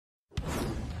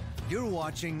You're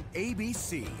watching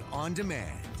ABC On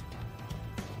Demand.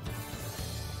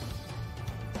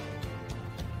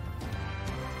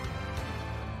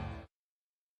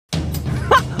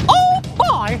 Oh,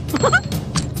 boy!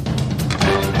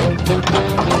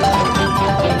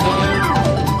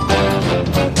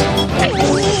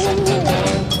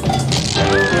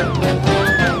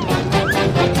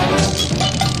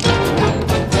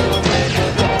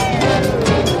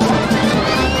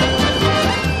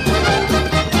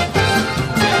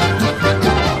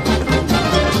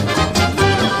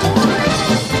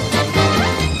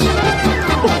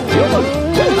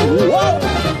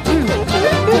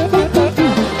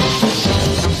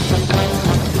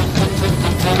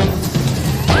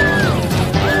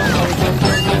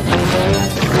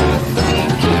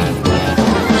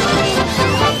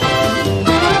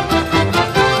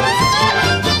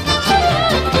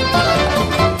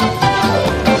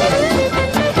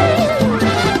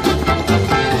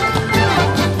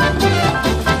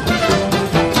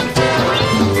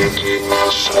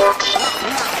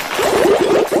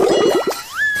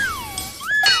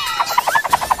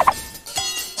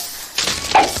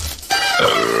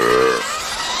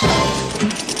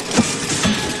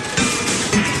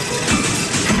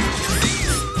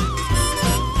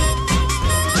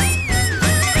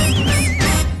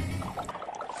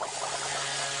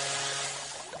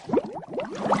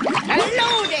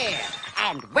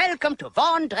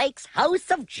 Drake's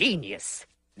House of Genius.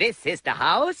 This is the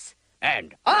house,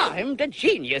 and I'm the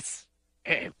genius.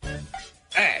 And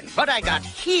what I got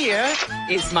here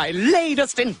is my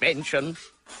latest invention.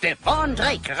 The Von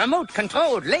Drake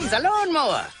remote-controlled laser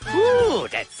lawnmower. Ooh,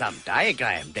 that's some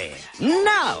diagram there.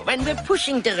 Now, when we're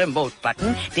pushing the remote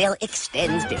button, they'll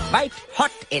extend the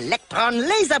white-hot electron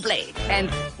laser blade. And,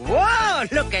 whoa,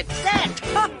 look at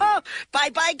that.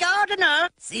 Bye-bye, gardener.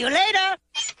 See you later.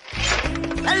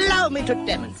 Allow me to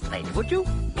demonstrate, would you?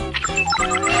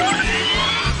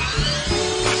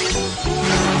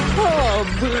 Oh,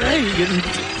 brilliant.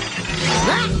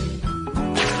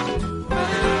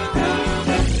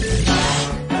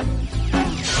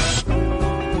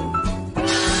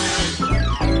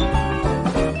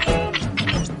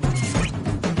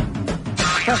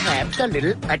 Perhaps a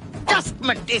little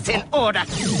adjustment is in order.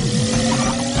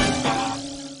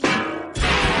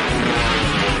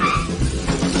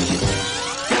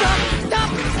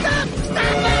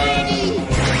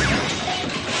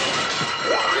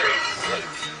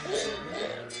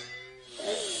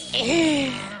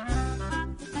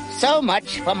 So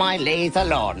much for my laser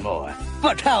lawnmower.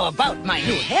 But how about my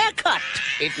new haircut?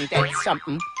 Isn't that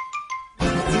something?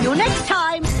 See you next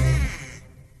time.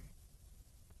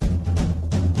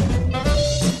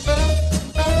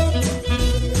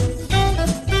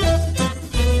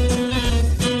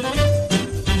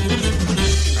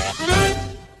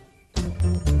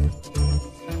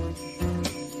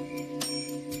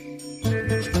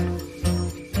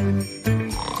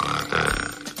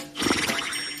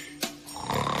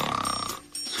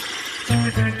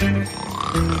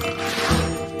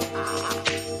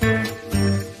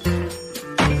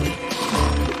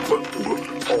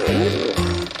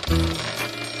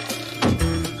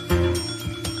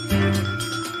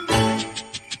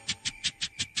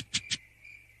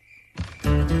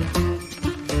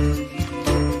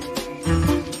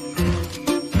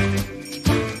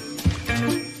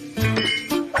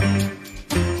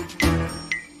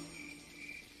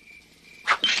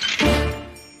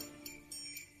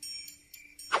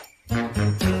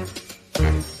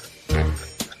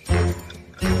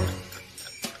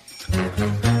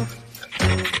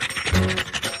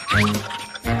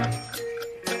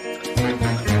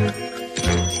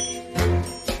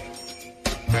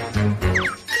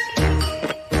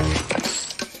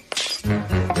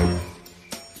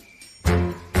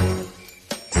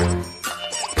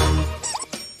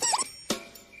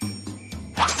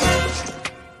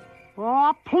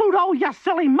 You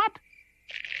silly mutt!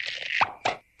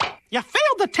 You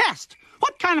failed the test!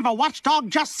 What kind of a watchdog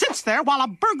just sits there while a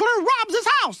burglar robs his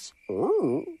house?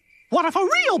 Ooh. What if a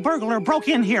real burglar broke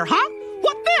in here, huh?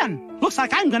 What then? Looks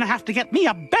like I'm gonna have to get me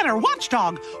a better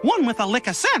watchdog, one with a lick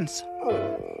of sense.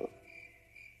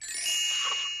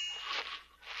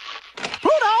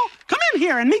 Pluto, come in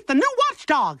here and meet the new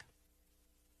watchdog.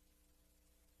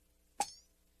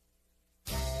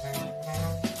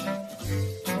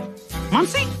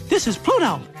 Muncie, this is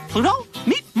Pluto. Pluto,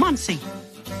 meet Muncie.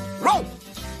 Roll!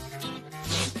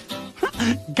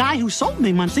 Guy who sold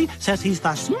me Muncie says he's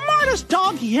the smartest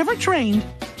dog he ever trained.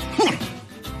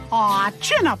 Aw,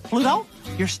 chin up, Pluto.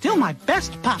 You're still my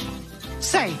best pup.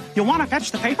 Say, you want to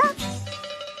fetch the paper?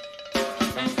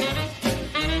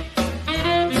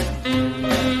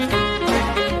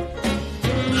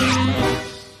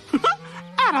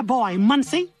 Attaboy,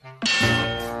 Muncie.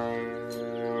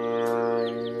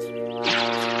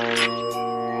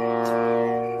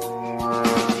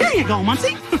 Here you go,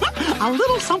 Muncie. A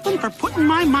little something for putting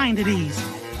my mind at ease.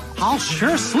 I'll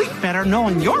sure sleep better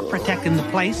knowing you're protecting the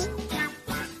place.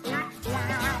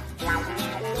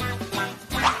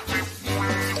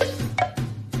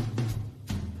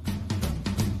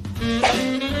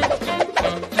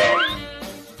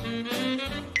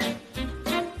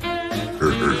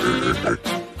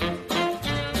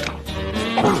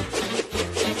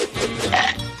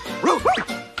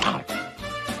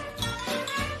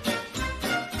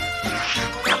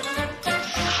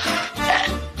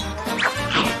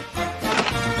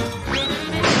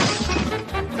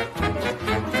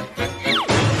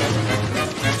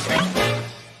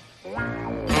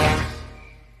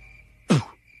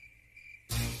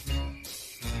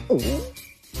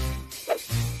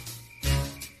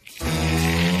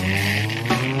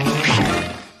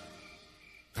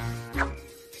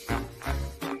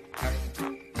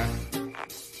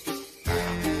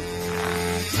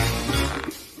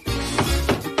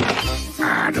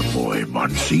 Attaboy,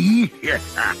 Muncie.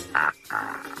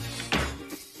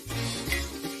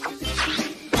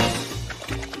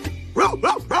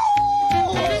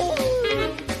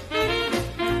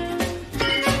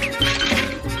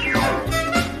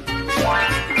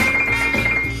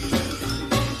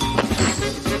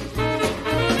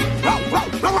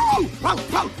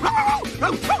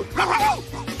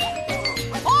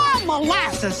 Oh,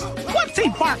 molasses! What's he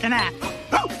barking at?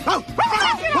 Knock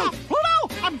it off, Pluto!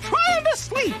 I'm trying to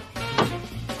sleep!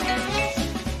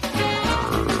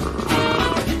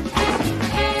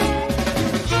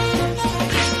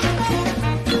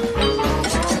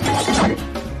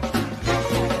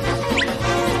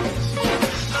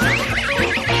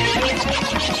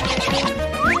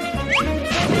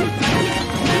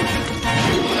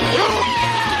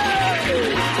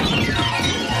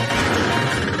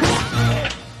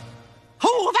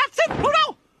 Oh, that's it,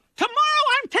 Pluto! Tomorrow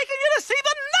I'm taking you to see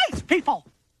the nice people!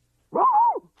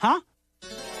 Huh?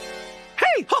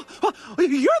 Hey,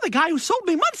 you're the guy who sold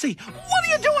me Muncie. What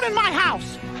are you doing in my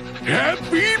house?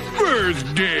 Happy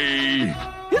birthday!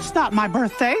 It's not my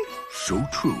birthday. So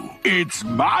true. It's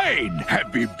mine.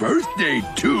 Happy birthday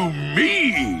to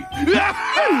me. You're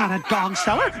not a dog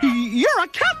seller. You're a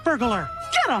cat burglar.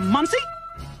 Get him, Muncie.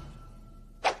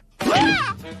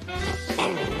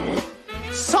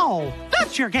 So,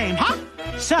 that's your game, huh?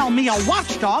 Sell me a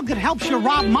watchdog that helps you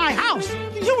rob my house.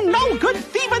 You no good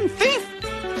thieving thief.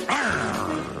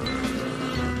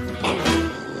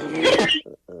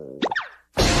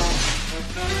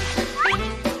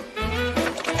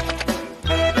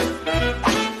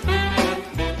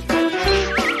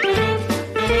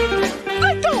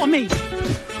 Let go of me.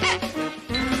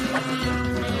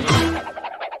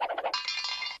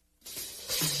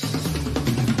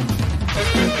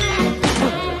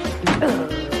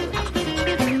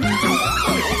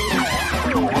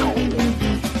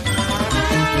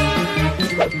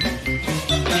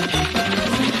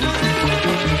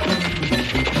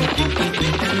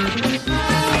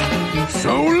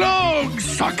 So long,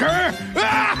 sucker!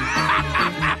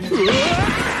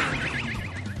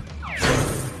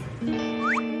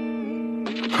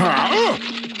 Huh?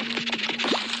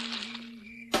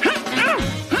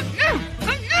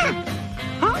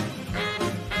 Huh?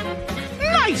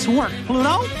 Nice work,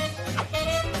 Pluto.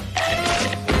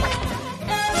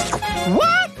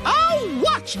 What a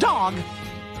watchdog!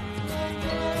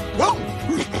 Whoa!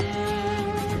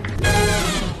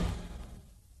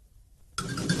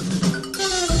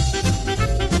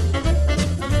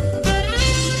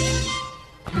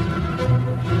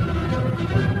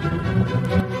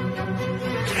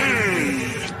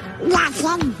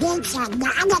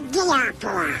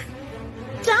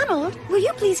 Donald, will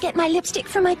you please get my lipstick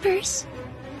from my purse?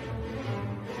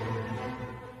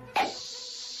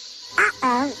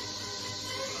 Uh-oh.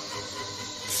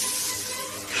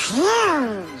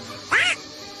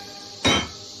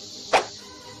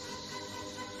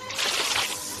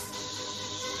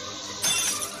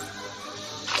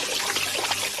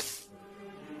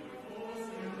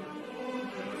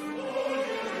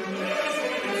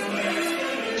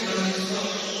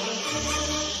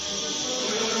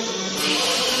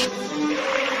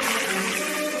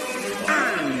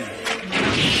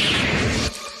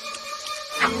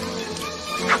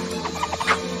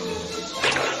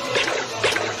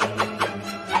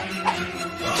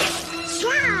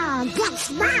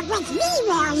 with me,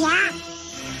 will ya?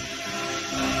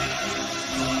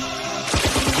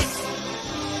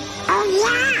 Oh,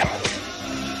 yeah?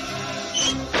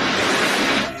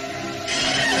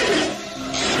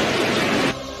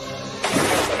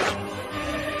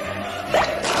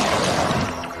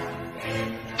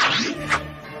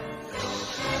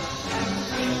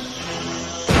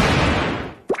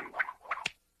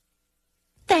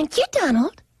 you,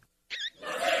 Donald?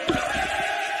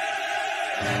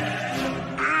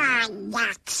 Ah,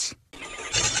 nuts.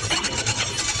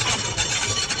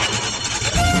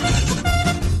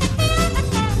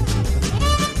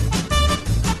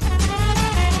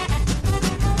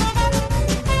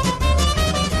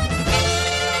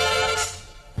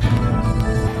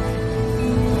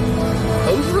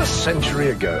 Over a century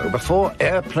ago, before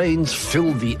airplanes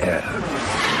filled the air.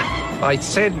 I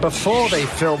said before they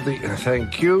filled the...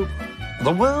 Thank you.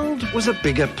 The world was a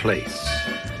bigger place.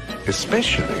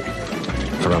 Especially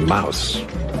for a mouse.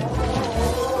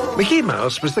 Mickey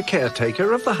Mouse was the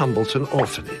caretaker of the Humbleton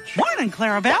orphanage. Morning,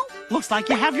 Clarabelle. Looks like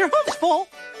you have your hooves full.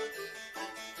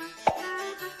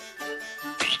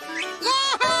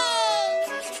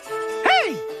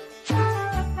 Hey!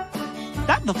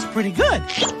 That looks pretty good.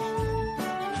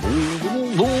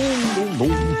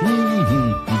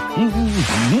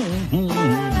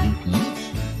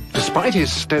 Despite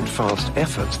his steadfast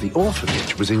efforts, the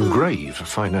orphanage was in grave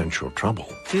financial trouble.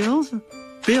 Bills?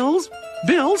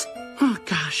 Oh,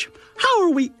 gosh. How are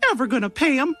we ever going to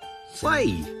pay them? Say,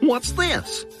 what's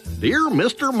this? Dear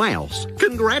Mr. Mouse,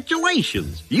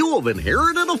 congratulations. You have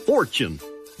inherited a fortune.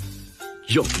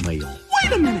 Junk mail.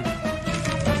 Wait a minute.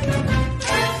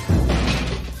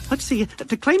 Let's see.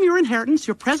 To claim your inheritance,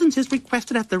 your presence is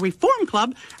requested at the Reform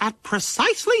Club at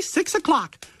precisely 6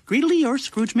 o'clock. Greedily yours,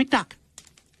 Scrooge McDuck.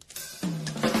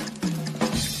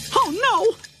 Oh,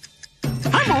 no!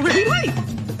 I'm already late!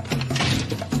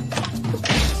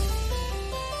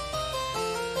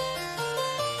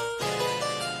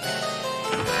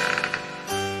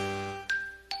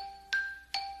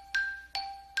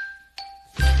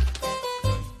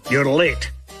 You're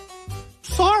late.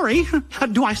 Sorry.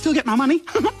 Do I still get my money?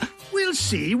 We'll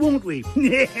see, won't we?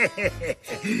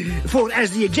 For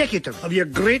as the executor of your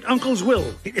great-uncle's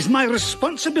will, it is my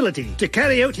responsibility to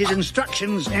carry out his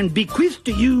instructions and bequeath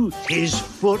to you his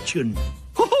fortune.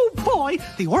 Oh, boy,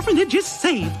 the orphanage is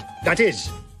saved. That is,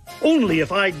 only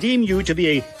if I deem you to be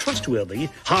a trustworthy,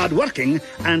 hard-working,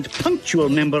 and punctual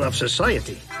member of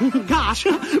society. Gosh,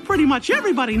 pretty much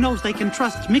everybody knows they can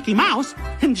trust Mickey Mouse.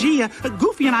 And gee,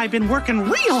 Goofy and I have been working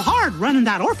real hard running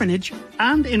that orphanage.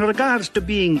 And in regards to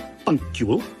being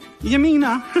punctual... You mean,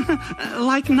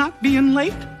 like not being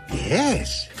late?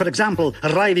 Yes. For example,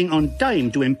 arriving on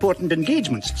time to important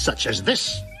engagements such as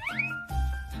this.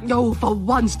 Oh, for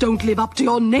once, don't live up to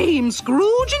your name,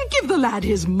 Scrooge, and give the lad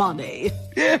his money.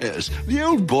 Yes, the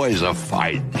old boy's a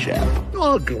fine chap.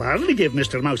 I'll gladly give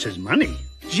Mr. Mouse his money.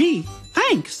 Gee,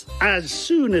 thanks. As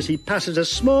soon as he passes a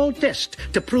small test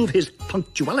to prove his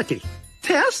punctuality.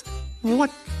 Test?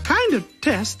 What kind of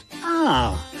test?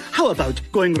 How about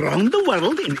going round the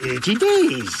world in 80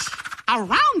 days?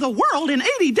 Around the world in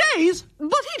 80 days?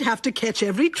 But he'd have to catch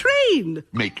every train.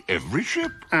 Make every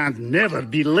ship. And never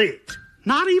be late.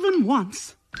 Not even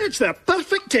once. It's the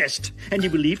perfect test. And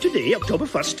you will leave today, October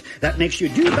 1st. That makes you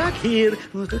due back here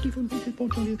on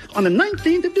the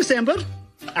 19th of December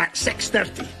at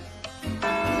 6:30.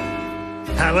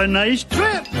 Have a nice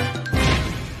trip.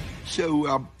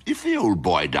 So, if the old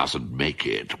boy doesn't make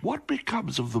it, what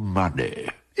becomes of the money?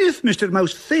 If Mr.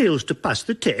 Mouse fails to pass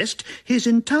the test, his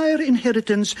entire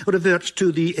inheritance reverts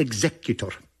to the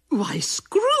executor. Why,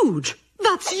 Scrooge,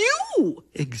 that's you!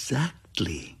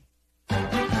 Exactly.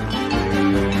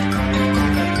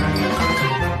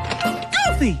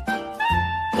 Goofy!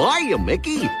 Hiya,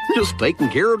 Mickey. Just taking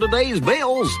care of today's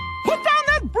bills. Put down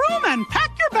that broom and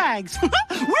pack your bags.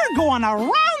 We're going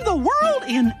around the world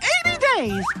in 80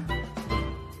 days.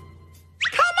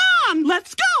 Come on,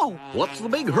 let's go. What's the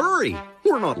big hurry?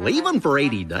 We're not leaving for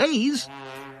 80 days.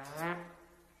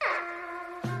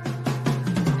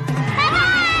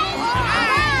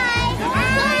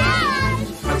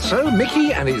 And so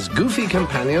Mickey and his goofy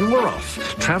companion were off,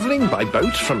 travelling by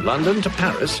boat from London to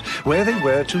Paris, where they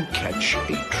were to catch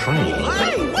a train.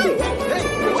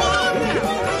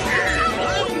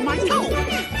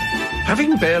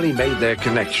 Having barely made their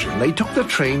connection, they took the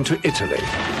train to Italy.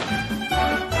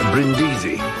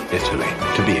 Brindisi, Italy,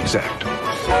 to be exact.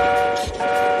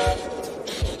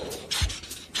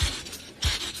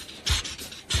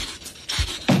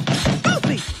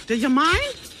 Goofy, do you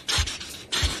mind?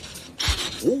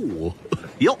 Oh,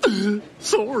 yep.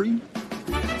 Sorry.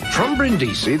 From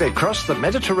Brindisi, they crossed the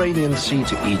Mediterranean Sea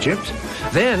to Egypt,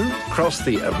 then crossed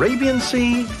the Arabian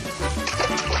Sea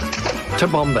to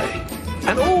Bombay.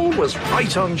 And all was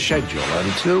right on schedule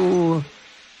until...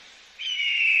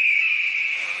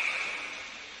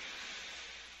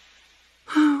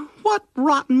 What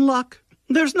rotten luck.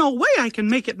 There's no way I can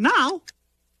make it now.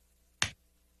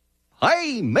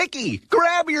 Hey, Mickey,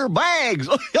 grab your bags.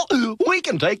 We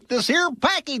can take this here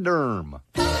pachyderm.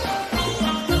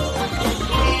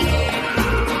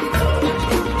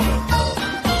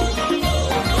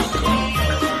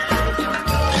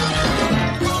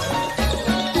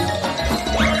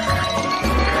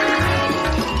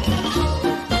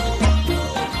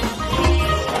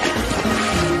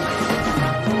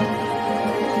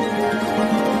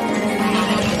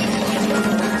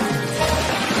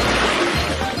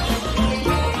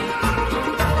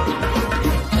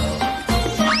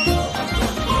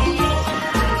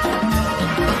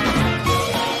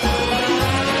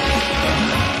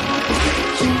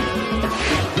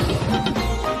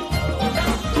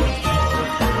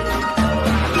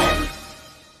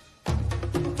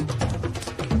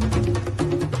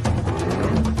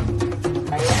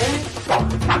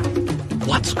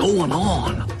 going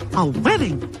on? A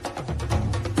wedding.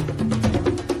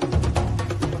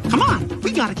 Come on,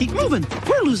 we gotta keep moving.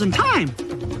 We're losing time.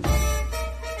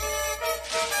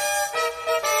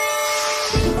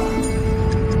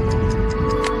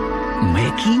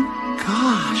 Mickey?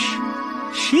 Gosh,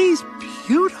 she's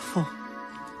beautiful.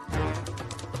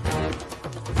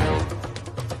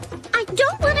 I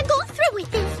don't want to go through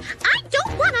with this. I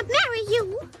don't want to marry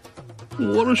you.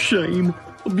 What a shame.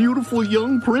 A beautiful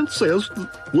young princess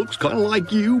that looks kind of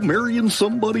like you marrying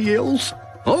somebody else.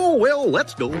 Oh, well,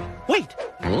 let's go. Wait.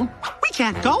 Huh? We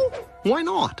can't go. Why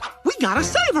not? We gotta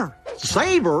save her.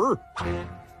 Save her?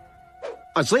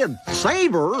 I said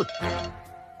save her.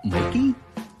 Mickey?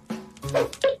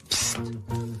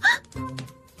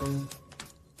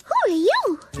 Who are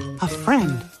you? A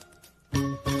friend.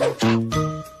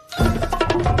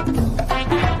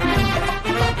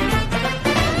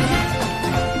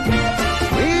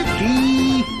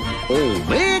 Mickey! Oh,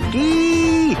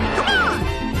 Mickey! Come on!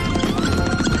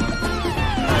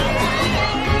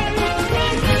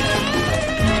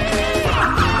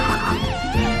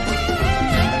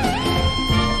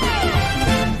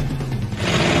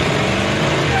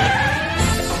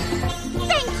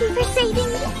 Thank you for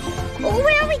saving me.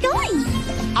 Where are we going?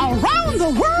 Around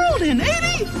the world in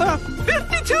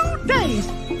 52 days.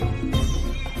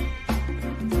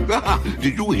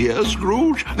 Did you hear,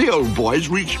 Scrooge? The old boy's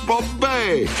reached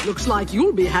Bombay. Looks like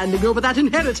you'll be handing over that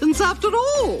inheritance after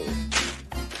all.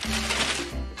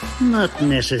 Not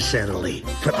necessarily,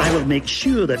 but I will make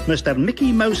sure that Mr.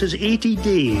 Mickey Mouse's 80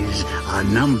 days are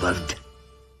numbered.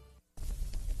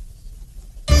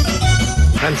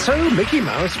 And so Mickey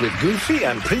Mouse with Goofy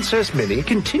and Princess Minnie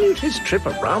continued his trip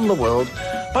around the world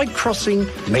by crossing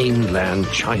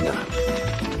mainland China.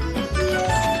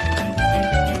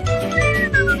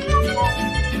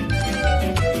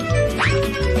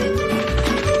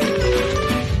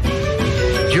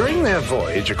 During their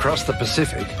voyage across the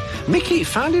Pacific, Mickey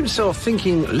found himself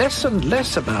thinking less and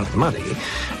less about money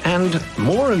and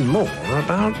more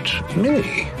about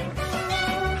Minnie.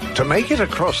 To make it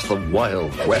across the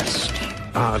Wild West,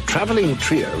 our traveling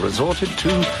trio resorted to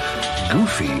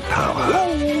Goofy power.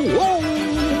 Whoa, whoa!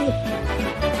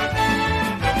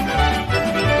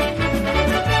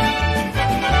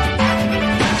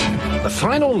 The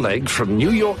final leg from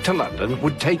New York to London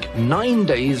would take 9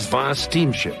 days via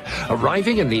steamship,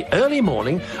 arriving in the early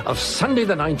morning of Sunday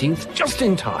the 19th just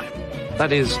in time.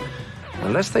 That is,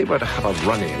 unless they were to have a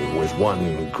run-in with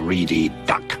one greedy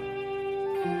duck.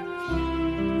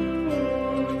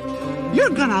 You're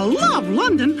gonna love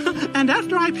London. And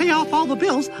after I pay off all the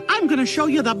bills, I'm gonna show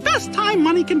you the best time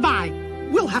money can buy.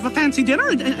 We'll have a fancy dinner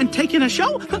and take in a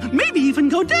show, maybe even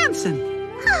go dancing.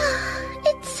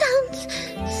 It sounds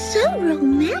so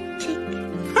romantic.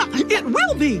 It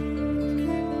will be.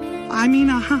 I mean,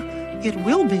 it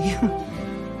will be.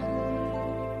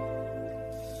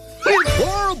 It's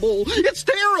horrible! It's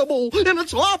terrible! And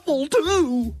it's awful,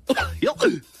 too!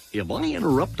 Am I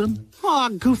interrupting? Oh,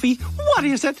 Goofy, what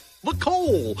is it? The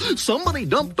coal! Somebody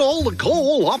dumped all the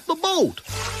coal off the boat!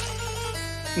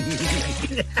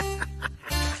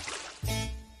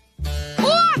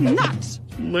 Oh, nuts!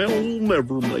 They'll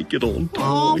never make it on time.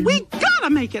 Oh, we gotta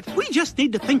make it! We just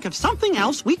need to think of something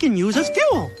else we can use as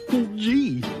fuel. Oh,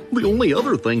 gee, the only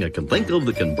other thing I can think of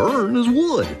that can burn is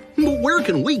wood. But where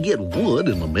can we get wood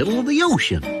in the middle of the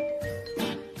ocean?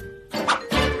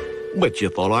 Bet you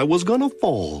thought I was gonna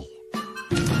fall.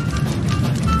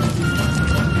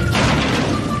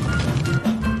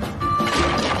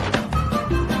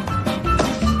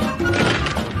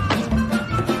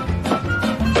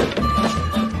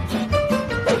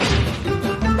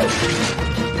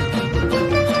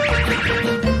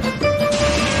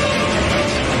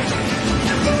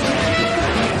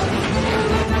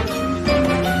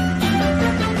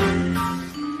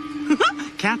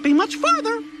 Can't be much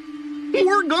farther.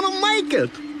 We're gonna make it.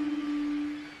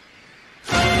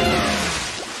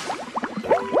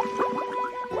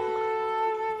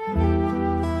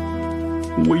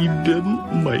 We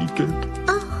didn't make it.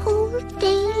 A whole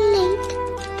day late.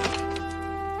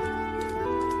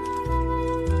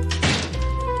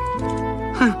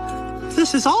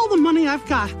 This is all the money I've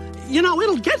got. You know,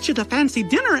 it'll get you the fancy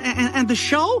dinner and the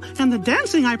show and the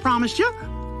dancing I promised you.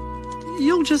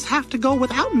 You'll just have to go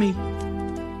without me.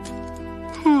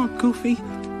 Oh, Goofy.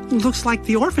 Looks like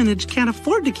the orphanage can't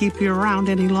afford to keep you around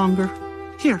any longer.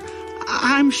 Here,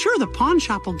 I'm sure the pawn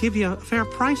shop will give you a fair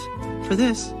price for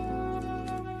this.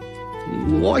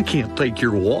 Well, I can't take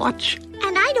your watch.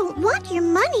 And I don't want your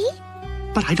money.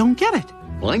 But I don't get it.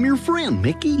 I'm your friend,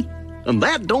 Mickey. And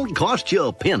that don't cost you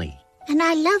a penny. And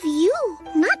I love you,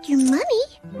 not your money.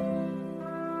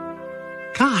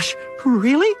 Gosh,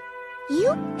 Really?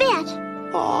 You bet.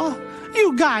 Oh,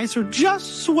 you guys are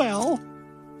just swell.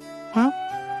 Well,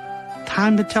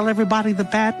 time to tell everybody the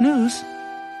bad news.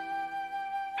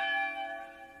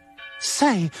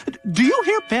 Say, do you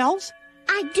hear bells?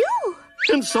 I do.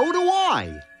 And so do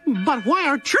I. But why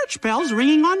are church bells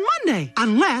ringing on Monday?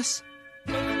 Unless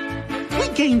we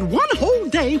gained one whole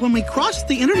day when we crossed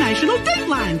the international date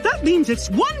line. That means it's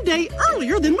one day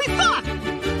earlier than we thought.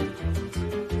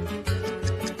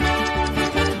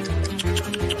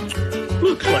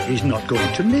 Looks like he's not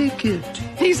going to make it.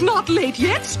 He's not late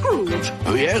yet, Scrooge.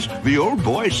 Oh, yes, the old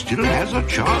boy still has a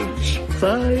chance.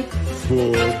 5,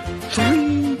 4,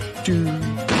 3, 2. Look,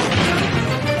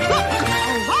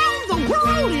 around the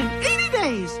world in 80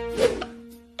 days.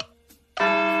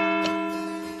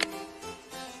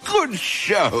 Good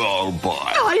show, old boy.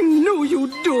 I knew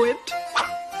you'd do it.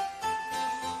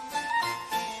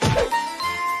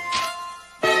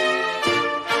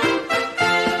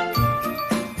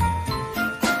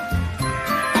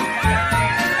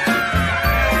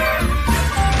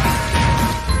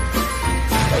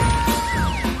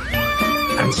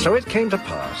 And so it came to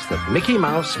pass that Mickey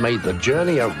Mouse made the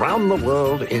journey around the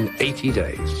world in 80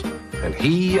 days. And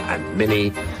he and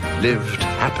Minnie lived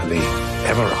happily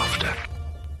ever after.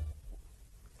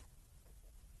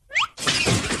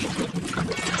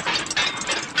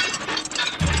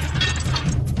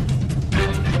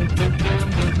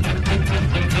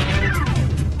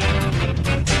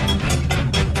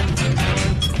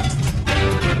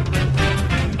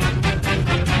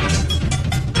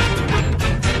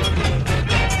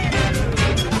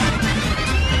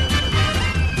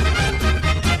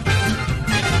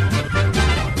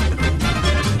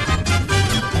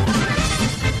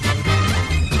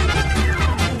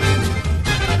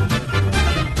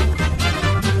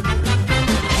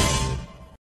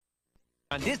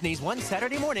 On Disney's One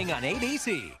Saturday Morning on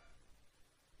ABC.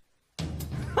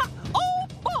 Oh,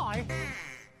 boy.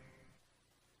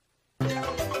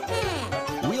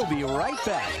 We'll be right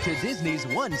back to Disney's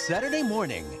One Saturday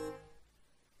Morning.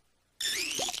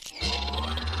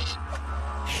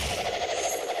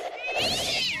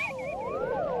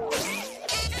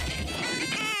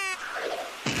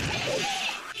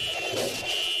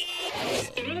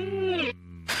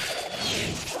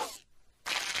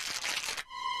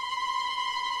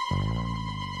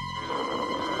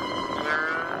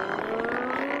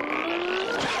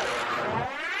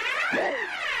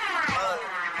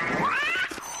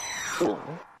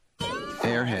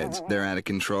 Airheads, they're out of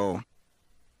control.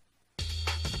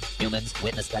 Humans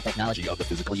witness the technology of the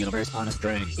physical universe on a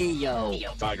string. EO.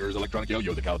 Tiger's electronic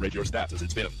yo-yo to calibrate your stats as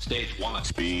it spins. Stage 1.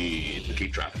 Speed. To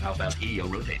keep track of how fast EO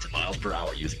rotates in miles per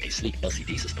hour using a sleek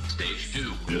LCD system. Stage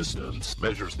 2. Distance.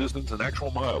 Measures distance in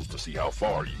actual miles to see how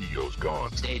far EO's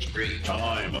gone. Stage 3.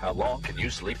 Time. How long can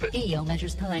you sleep it? EO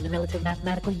measures time in relative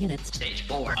mathematical units. Stage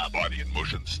 4. A body in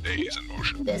motion stays in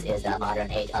motion. This is the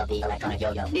modern age of the electronic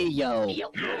yo-yo. EO.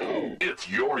 Yo. It's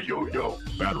your yo-yo.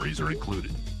 Batteries are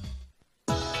included.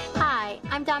 Hi,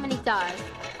 I'm Dominique Dawes,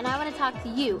 and I want to talk to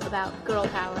you about girl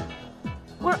power.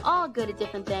 We're all good at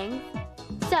different things,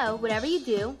 so whatever you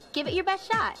do, give it your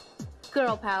best shot.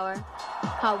 Girl power.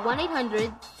 Call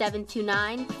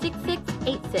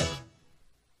 1-800-729-6686.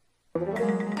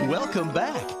 Welcome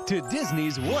back to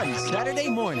Disney's One Saturday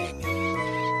Morning.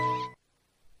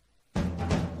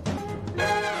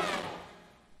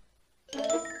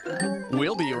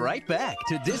 We'll be right back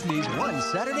to Disney's One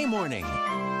Saturday Morning.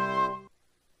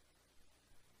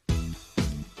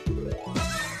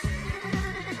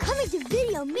 Coming to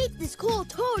video, meet this cool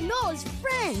toad and all his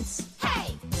friends.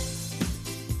 Hey!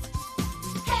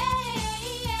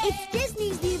 Hey! It's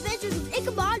Disney's The Adventures of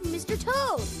Ichabod and Mr.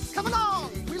 Toad. Come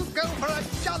along, we'll go for a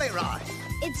jolly ride.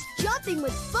 It's jumping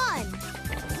with fun.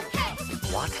 Hey!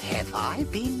 What have I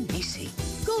been missing?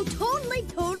 Go totally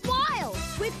Toad Wild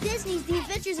with Disney's The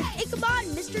Adventures of Ichabod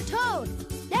and Mr. Toad.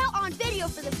 Now on video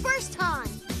for the first time.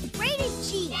 Rated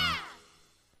G. Yeah!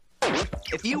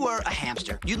 If you were a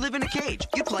hamster, you'd live in a cage.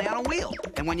 You'd play on a wheel.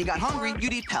 And when you got hungry,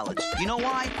 you'd eat pellets. You know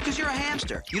why? Because you're a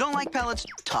hamster. You don't like pellets?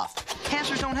 Tough.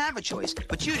 Hamsters don't have a choice,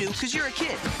 but you do because you're a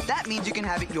kid. That means you can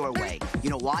have it your way. You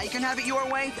know why you can have it your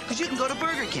way? Because you can go to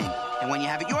Burger King. And when you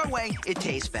have it your way, it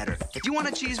tastes better. If you want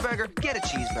a cheeseburger, get a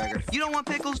cheeseburger. You don't want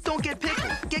pickles? Don't get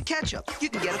pickles. Get ketchup. You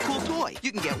can get a cool toy.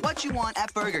 You can get what you want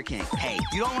at Burger King. Hey,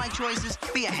 you don't like choices?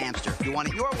 Be a hamster. You want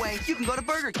it your way? You can go to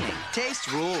Burger King.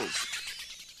 Taste rules.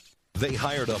 They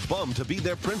hired a bum to be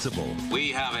their principal.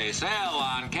 We have a sale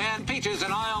on canned peaches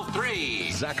in aisle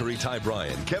 3. Zachary Ty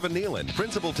Bryan, Kevin Nealon.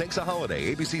 Principal takes a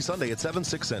holiday. ABC Sunday at 7,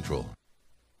 6 Central.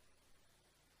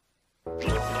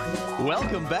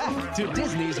 Welcome back to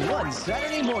Disney's One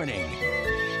Saturday Morning.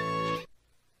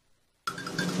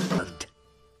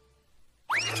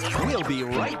 be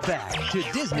right back to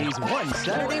Disney's One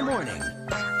Saturday Morning.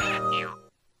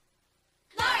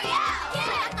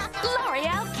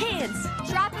 L'Oreal Kids.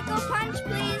 Tropical punch,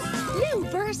 please. New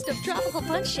burst of Tropical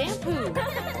Punch shampoo.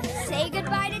 Say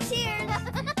goodbye to tears.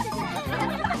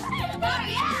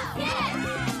 L'Oreal Kids.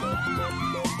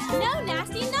 No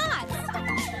nasty knots.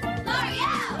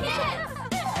 L'Oreal Kids.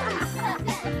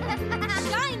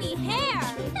 Shiny hair.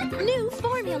 New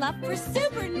formula for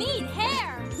super neat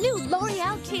hair. New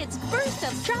L'Oreal Kids burst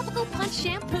of Tropical Punch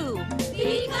shampoo.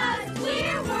 Because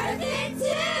we're worth it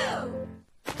too.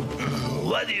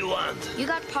 What do you want? You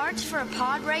got parts for a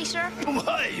pod racer?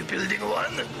 Why, are you building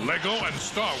one? Lego and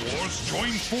Star Wars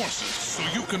join forces so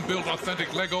you can build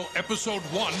authentic Lego Episode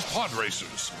 1 pod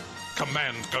racers.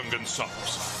 Command Gungan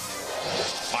subs.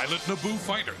 Pilot Naboo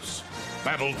fighters.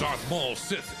 Battle Darth Maul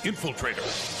Sith infiltrator.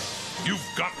 You've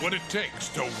got what it takes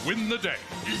to win the day.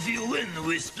 If you win,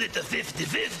 we split a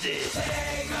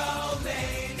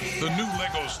 50-50. The new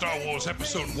Lego Star Wars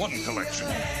Episode 1 collection.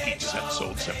 Each set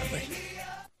sold separately.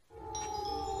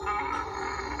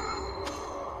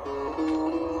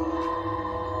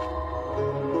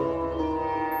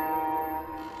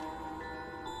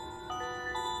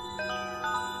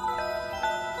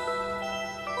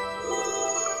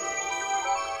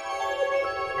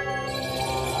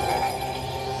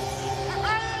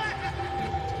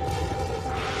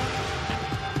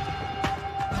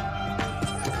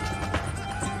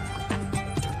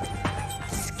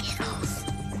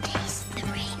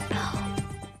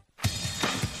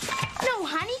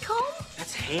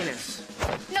 Heinous.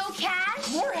 No cash?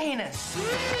 More heinous.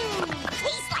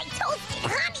 Tastes like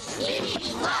toasted honey.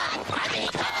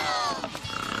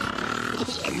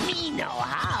 Me know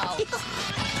how.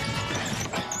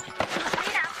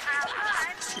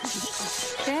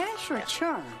 Cash or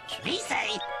charge? Me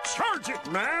say, charge it,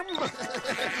 ma'am. Have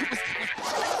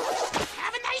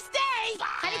a nice day.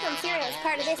 Honeycomb cereal is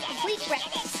part of this complete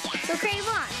breakfast. So crave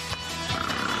on.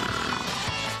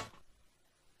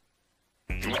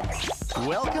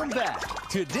 Welcome back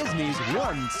to Disney's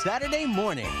One Saturday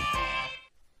Morning.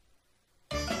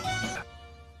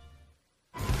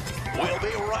 We'll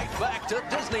be right back to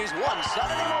Disney's One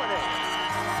Saturday Morning.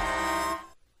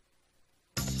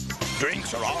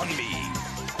 Drinks are on me.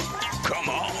 Come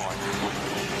on.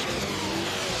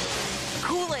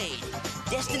 Kool-Aid.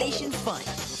 Destination fun.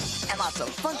 And lots of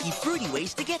funky, fruity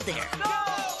ways to get there.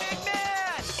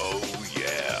 Oh,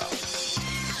 yeah.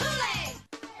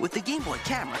 With the Game Boy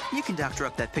camera, you can doctor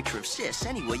up that picture of Sis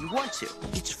any way you want to.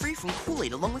 It's free from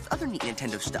Kool-Aid along with other neat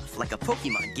Nintendo stuff, like a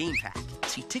Pokemon game pack.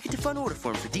 See Ticket to Fun order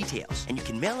form for details, and you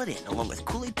can mail it in along with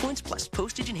Kool-Aid points plus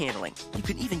postage and handling. You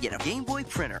can even get a Game Boy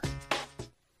printer.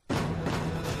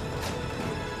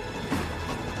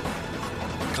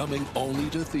 Coming only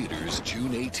to theaters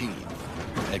June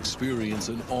 18th. Experience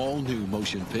an all-new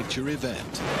motion picture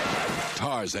event,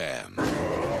 Tarzan.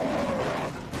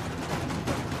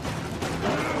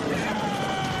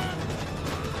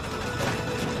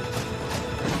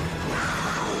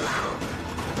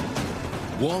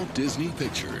 Walt Disney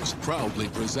Pictures proudly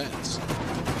presents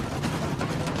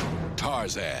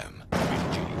Tarzan,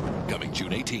 coming June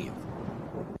 18th.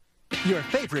 Your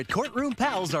favorite courtroom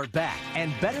pals are back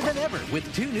and better than ever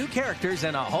with 2 new characters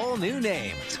and a whole new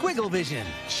name. Squiggle Vision.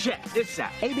 Check this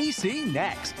out. ABC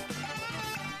next.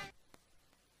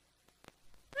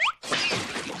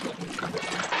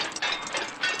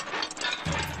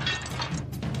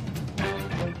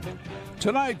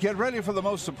 Tonight, get ready for the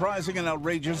most surprising and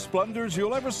outrageous splendors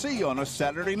you'll ever see on a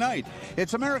Saturday night.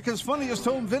 It's America's Funniest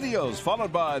Home Videos,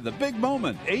 followed by The Big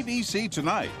Moment, ABC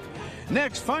Tonight.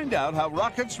 Next, find out how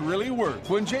rockets really work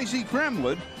when J.C.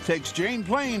 Cramwood takes Jane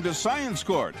Plain to science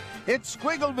court. It's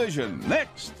Squiggle Vision,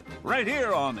 next, right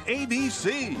here on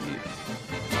ABC.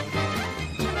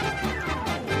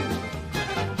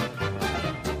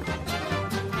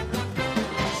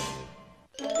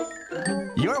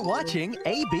 You're watching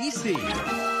ABC.